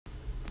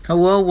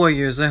Hello,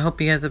 Warriors. I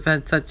hope you guys have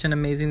had such an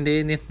amazing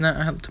day, and if not,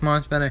 I hope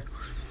tomorrow's better.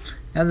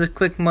 As a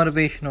quick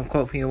motivational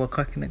quote for you, real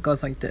quick, and it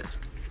goes like this: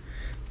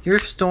 your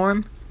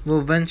storm will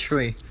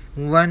eventually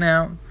run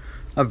out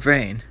of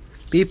rain.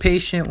 Be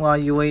patient while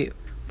you wait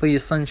for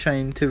your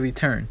sunshine to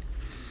return.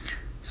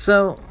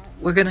 So,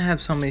 we're going to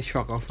have so many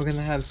struggles. We're going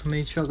to have so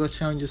many struggles,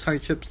 challenges,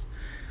 hardships,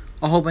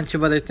 a whole bunch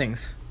of other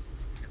things.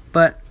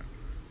 But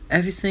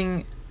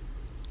everything,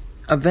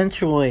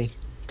 eventually,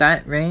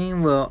 that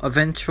rain will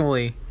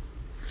eventually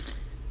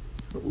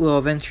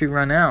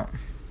run out.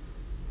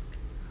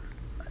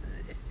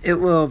 It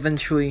will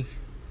eventually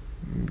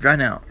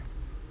run out.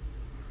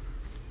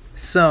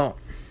 So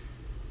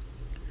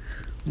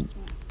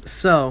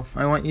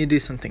I want you to do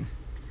something.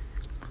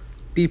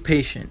 Be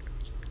patient.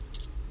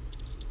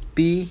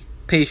 Be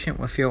patient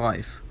with your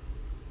life.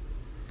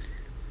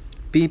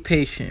 Be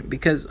patient,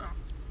 because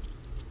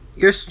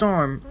your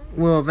storm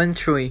will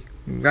eventually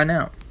run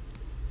out.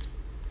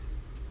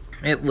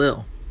 It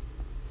will.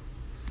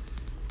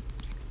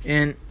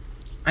 And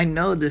I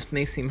know this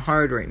may seem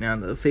hard right now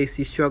to face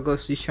these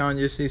struggles, these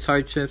challenges, these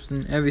hardships,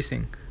 and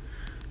everything.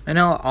 I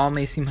know it all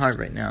may seem hard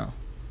right now,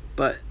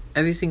 but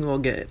everything will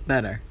get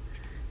better.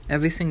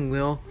 Everything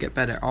will get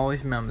better.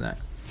 Always remember that.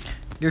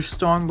 Your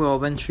storm will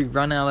eventually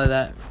run out of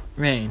that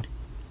rain.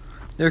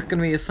 There's going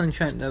to be a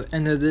sunshine at the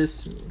end of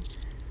this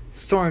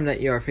storm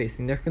that you are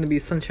facing. There's going to be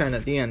sunshine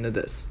at the end of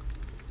this.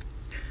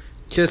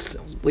 Just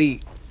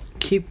wait.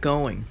 Keep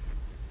going.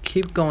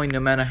 Keep going no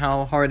matter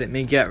how hard it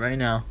may get right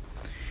now.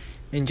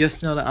 And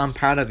just know that I'm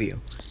proud of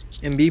you.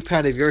 And be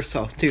proud of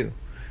yourself too.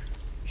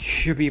 You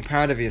should be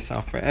proud of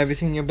yourself for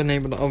everything you've been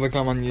able to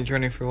overcome on your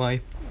journey through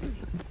life.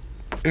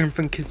 And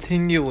for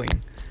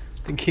continuing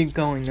to keep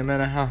going no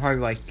matter how hard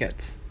life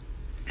gets.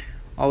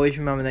 Always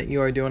remember that you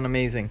are doing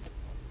amazing.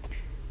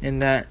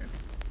 And that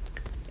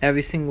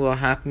everything will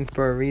happen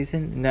for a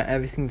reason. And that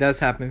everything does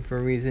happen for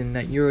a reason.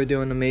 That you are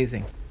doing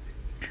amazing.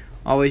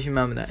 Always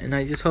remember that. And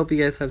I just hope you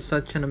guys have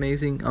such an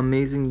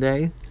amazing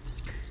day.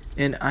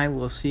 And I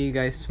will see you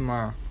guys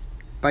tomorrow.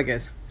 Bye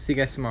guys. See you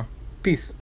guys tomorrow. Peace.